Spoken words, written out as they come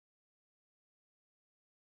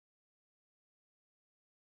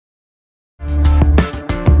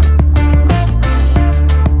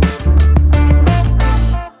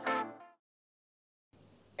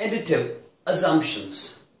Additive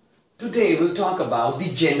assumptions. Today we'll talk about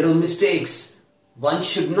the general mistakes. One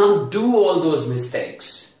should not do all those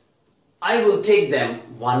mistakes. I will take them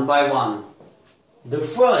one by one. The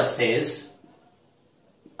first is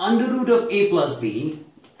under root of a plus b,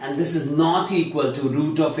 and this is not equal to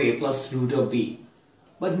root of a plus root of b.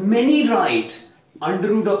 But many write under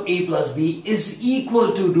root of a plus b is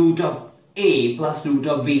equal to root of a plus root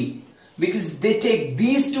of b, because they take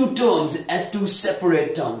these two terms as two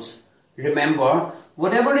separate terms. Remember,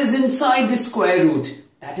 whatever is inside the square root,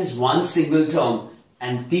 that is one single term,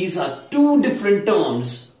 and these are two different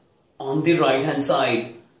terms on the right hand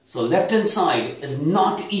side. So left hand side is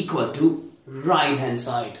not equal to right hand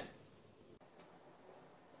side.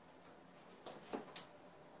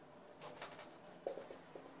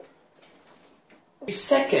 The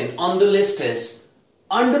second on the list is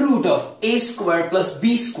under root of a square plus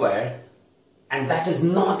b square, and that is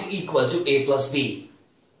not equal to a plus b.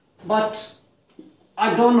 But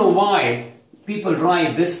I don't know why people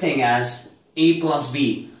write this thing as a plus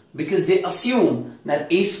b, because they assume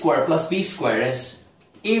that a square plus b square is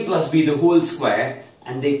a plus b the whole square,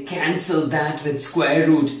 and they cancel that with square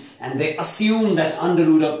root, and they assume that under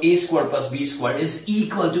root of a square plus b square is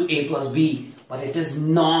equal to a plus b, but it is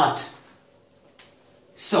not.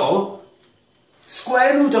 So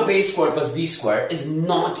square root of a square plus b square is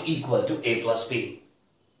not equal to a plus b.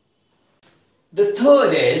 The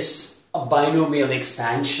third is a binomial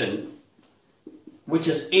expansion, which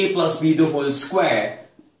is a plus b the whole square,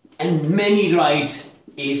 and many write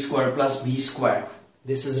a square plus b square.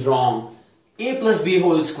 This is wrong. A plus b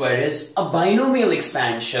whole square is a binomial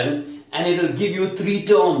expansion, and it will give you three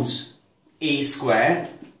terms: a square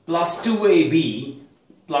plus 2ab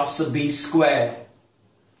plus a b square.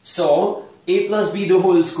 So a plus b the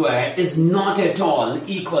whole square is not at all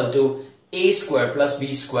equal to a square plus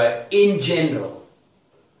b square in general.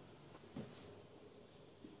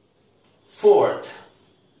 Fourth,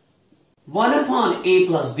 1 upon a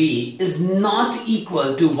plus b is not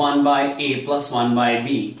equal to 1 by a plus 1 by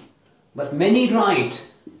b. But many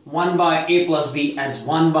write 1 by a plus b as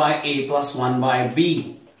 1 by a plus 1 by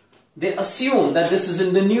b. They assume that this is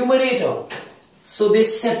in the numerator, so they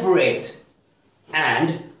separate.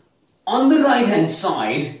 And on the right hand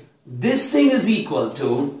side, this thing is equal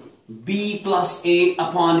to b plus a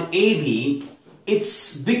upon ab.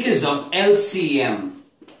 It's because of LCM.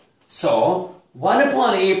 So 1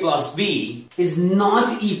 upon a plus b is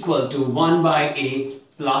not equal to 1 by a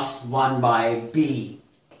plus 1 by b.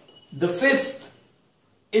 The fifth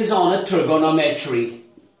is on a trigonometry.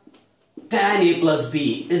 Tan a plus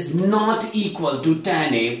b is not equal to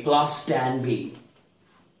tan a plus tan b.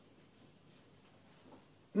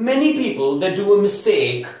 Many people that do a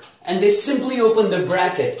mistake and they simply open the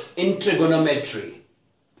bracket in trigonometry.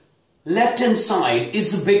 Left hand side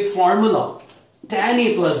is a big formula. Tan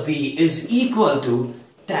a plus b is equal to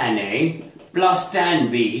tan a plus tan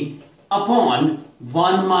b upon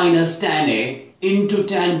 1 minus tan a into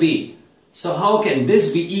tan b. So how can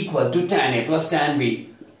this be equal to tan a plus tan b?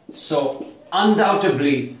 So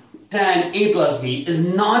undoubtedly tan a plus b is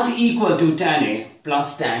not equal to tan a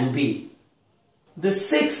plus tan b. The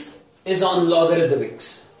sixth is on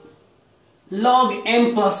logarithmics. Log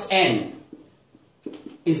m plus n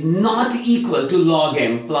is not equal to log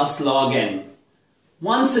m plus log n.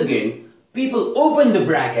 Once again, people open the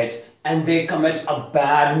bracket and they commit a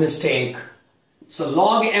bad mistake. So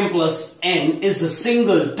log m plus n is a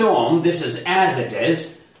single term, this is as it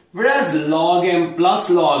is, whereas log m plus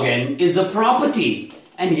log n is a property.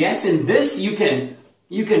 And yes, in this you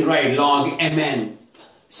can write log mn.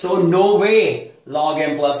 So no way log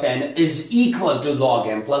m plus n is equal to log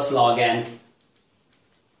m plus log n.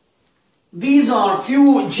 These are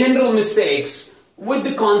few general mistakes with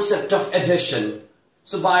the concept of addition.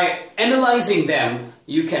 So by analyzing them,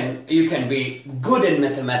 you can be good in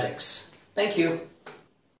mathematics. Thank you.